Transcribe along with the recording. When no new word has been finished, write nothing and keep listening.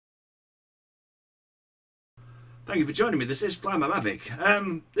Thank you for joining me. This is Fly My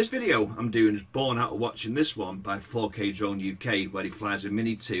Mavic. This video I'm doing is born out of watching this one by 4K Drone UK, where he flies a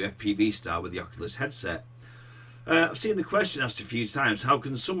Mini 2 FPV star with the Oculus headset. I've seen the question asked a few times: how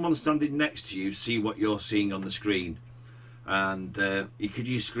can someone standing next to you see what you're seeing on the screen? And you could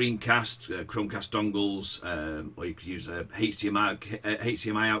use screencast, Chromecast dongles, or you could use a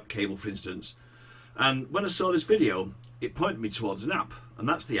HDMI out cable, for instance. And when I saw this video, it pointed me towards an app, and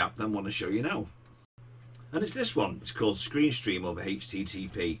that's the app that I want to show you now. And it's this one. It's called Screen Stream over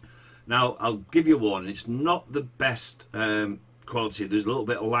HTTP. Now, I'll give you a warning, it's not the best quality. There's a little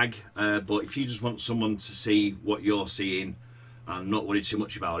bit of lag, but if you just want someone to see what you're seeing and not worry too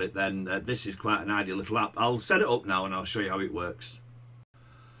much about it, then this is quite an ideal little app. I'll set it up now and I'll show you how it works.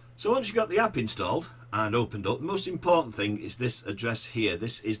 So once you've got the app installed and opened up, the most important thing is this address here.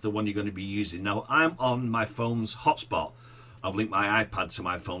 This is the one you're going to be using. Now, I'm on my phone's hotspot. I've linked my iPad to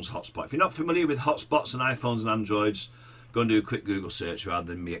my phone's hotspot. If you're not familiar with hotspots on iPhones and Androids, go and do a quick Google search rather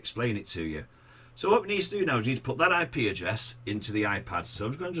than me explain it to you. So what we need to do now is we need to put that IP address into the iPad. So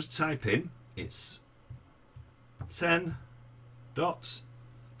I'm just going to type in, it's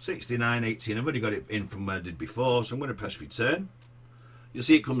 10.6918. I've already got it in from where I did before, so I'm going to press return. You'll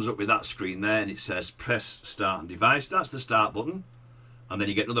see it comes up with that screen there, and it says press start on device. That's the start button, and then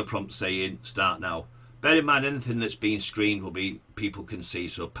you get another prompt saying start now. Bear in mind, anything that's being streamed will be, people can see,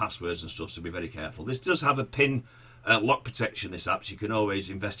 so passwords and stuff, so be very careful. This does have a pin lock protection, this app, so you can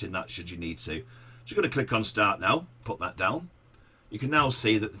always invest in that should you need to. So you're going to click on start now, put that down. You can now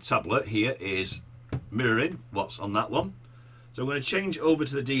see that the tablet here is mirroring what's on that one. So I'm going to change over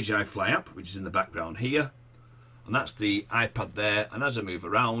to the DJI Fly app, which is in the background here. And that's the iPad there, and as I move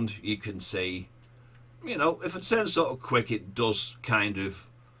around, you can see, you know, if I turn sort of quick, it does kind of,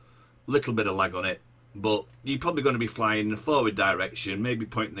 little bit of lag on it. But you're probably going to be flying in a forward direction, maybe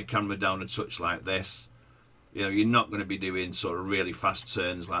pointing the camera down a touch like this. You know, you're not going to be doing sort of really fast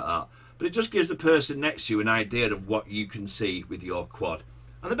turns like that. But it just gives the person next to you an idea of what you can see with your quad.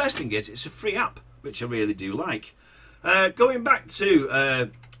 And the best thing is, it's a free app, which I really do like. Going back to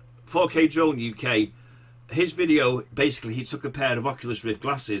 4K Drone UK, his video, basically he took a pair of Oculus Rift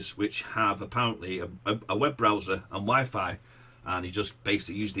glasses, which have apparently a web browser and Wi-Fi. And he just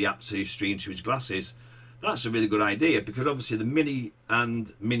basically used the app to stream to his glasses. That's a really good idea, because obviously the Mini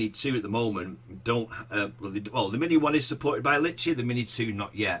and Mini 2 at the moment don't, well, the Mini 1 is supported by Litchi, the Mini 2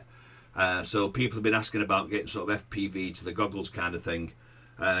 not yet. So people have been asking about getting sort of FPV to the goggles kind of thing.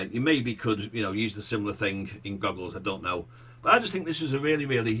 You maybe could, you know, use the similar thing in goggles, I don't know. But I just think this was a really,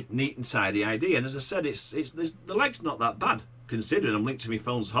 really neat and tidy idea. And as I said, the lag's not that bad, considering I'm linked to my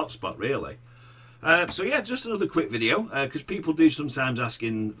phone's hotspot, really. So yeah, just another quick video, because people do sometimes ask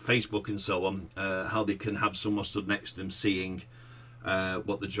in Facebook and so on how they can have someone stood next to them seeing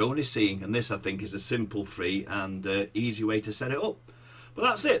what the drone is seeing, and this I think is a simple, free and easy way to set it up. But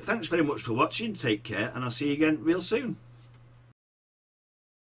that's it. Thanks very much for watching, take care, and I'll see you again real soon.